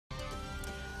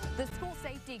The school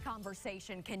safety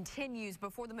conversation continues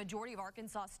before the majority of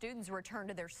Arkansas students return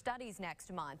to their studies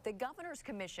next month. The Governor's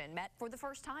Commission met for the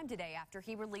first time today after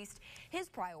he released his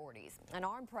priorities: an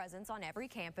armed presence on every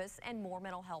campus and more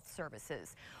mental health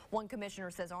services. One commissioner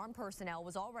says armed personnel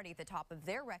was already at the top of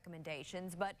their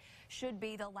recommendations, but should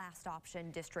be the last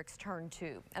option districts turn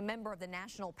to. A member of the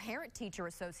National Parent-Teacher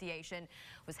Association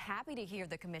was happy to hear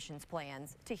the commission's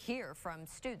plans to hear from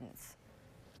students.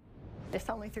 It's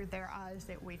only through their eyes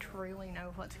that we truly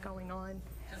know what's going on,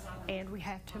 and we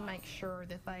have to make sure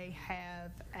that they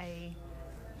have a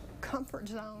comfort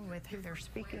zone with who they're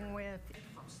speaking with.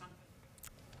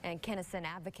 And Kennison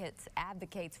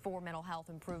advocates for mental health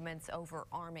improvements over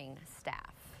arming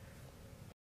staff.